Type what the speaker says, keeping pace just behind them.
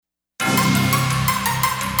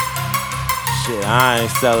Shit, I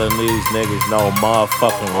ain't selling these niggas no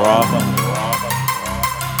motherfucking raw.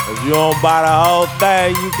 If you don't buy the whole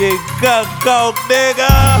thing, you get gut coke, nigga.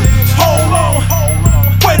 Hold on,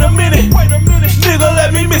 wait a minute, nigga,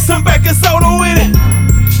 let me mix some baking soda with it.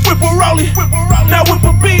 Whip a rollie, now whip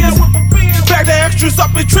a Benz. Back the extras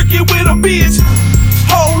up and trick it with a bitch.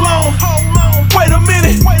 Hold on, wait a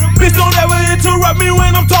minute, bitch, don't ever interrupt me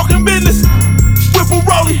when I'm talking business. Whip a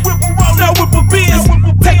rollie, now whip a Benz.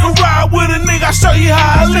 Take a ride with a nigga, I'll show you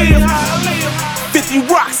how I live. 50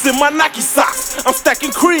 rocks in my Nike socks. I'm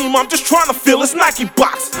stacking cream, I'm just trying to fill this Nike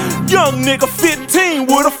box. Young nigga 15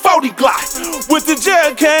 with a 40 Glock. With the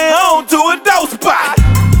jerry can on to a dope spot.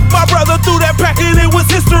 My brother threw that packet, it was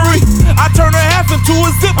history. I turned a half into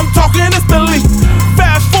a zip, I'm talking instantly.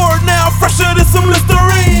 Fast forward now, fresher than some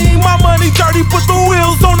Listerine. My money dirty, but the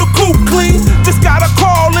wheels on the coupe clean. Just got a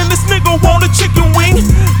call and this nigga want a chicken wing.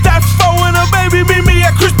 That foe and a baby meet me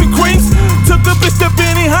at Krispy Kreme's. Took a bitch to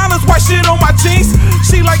Benihana's, white shit on my jeans.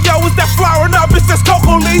 She like, yo, is that flour? Nah, bitch, that's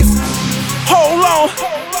cocoa leaves. Hold on,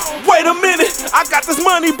 wait a minute. I got this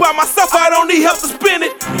money by myself, I don't need help to spend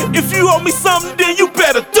it. If you owe me something, then you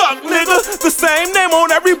better duck, nigga. The same name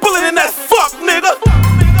on every bullet and that's fuck, nigga.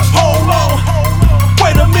 Hold on,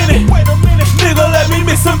 wait a minute, nigga, let me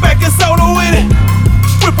mix some baking soda with it.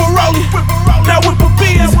 Whip a rollie, now whip a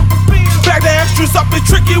Benz. Back the extras up and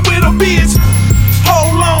trick it with a bitch.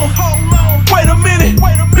 Hold on, wait a minute,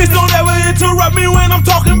 bitch, don't ever interrupt me when I'm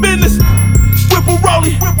talking business. Whip a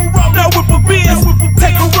rollie, now whip a Benz.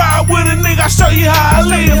 Take a ride with a nigga, I'll show you how I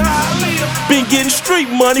live. Been getting street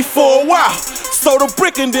money for a while. Sold a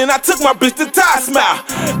brick and then I took my bitch to Thai Smile.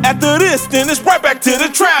 After this, then it's right back to the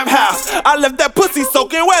trap house. I left that pussy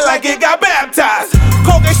soaking wet like it got baptized.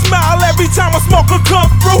 Colgate smile every time a smoker come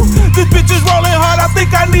through. This bitch is rolling hard, I think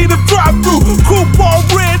I need a drive through. Coupe all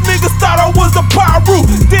red, niggas thought I was a pyro.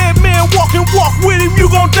 Dead man walk with him, you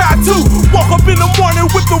gon' die too. Walk up in the morning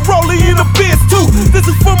with the rollie in the biz too. This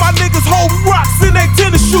is for my niggas holding rocks in their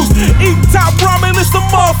tennis shoes. Eating top ramen and some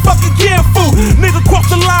motherfucking canned food. Nigga cross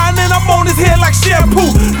the line and I'm on his head like shampoo.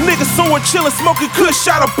 Niggas somewhere chillin', smoking kush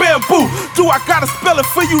out of bamboo. Do I gotta spell it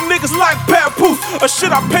for you niggas like papoose? Or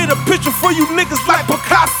should I paint a picture for you niggas like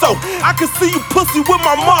Picasso? I can see you pussy with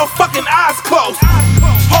my motherfucking eyes closed.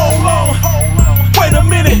 Hold on, wait a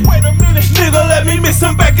minute, nigga, let me mix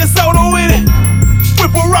some baking soda with it.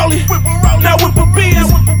 Whip a rollie, now whip a Benz.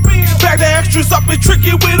 Back the extras up and trick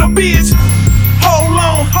it with a bitch. Hold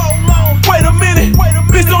on, wait a minute,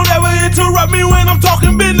 bitch, don't ever interrupt me when I'm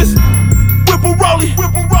talking business. Whip a rollie,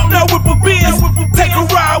 now whip a Benz. Take a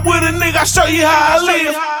ride with a nigga, I'll show you how I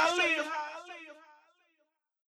live.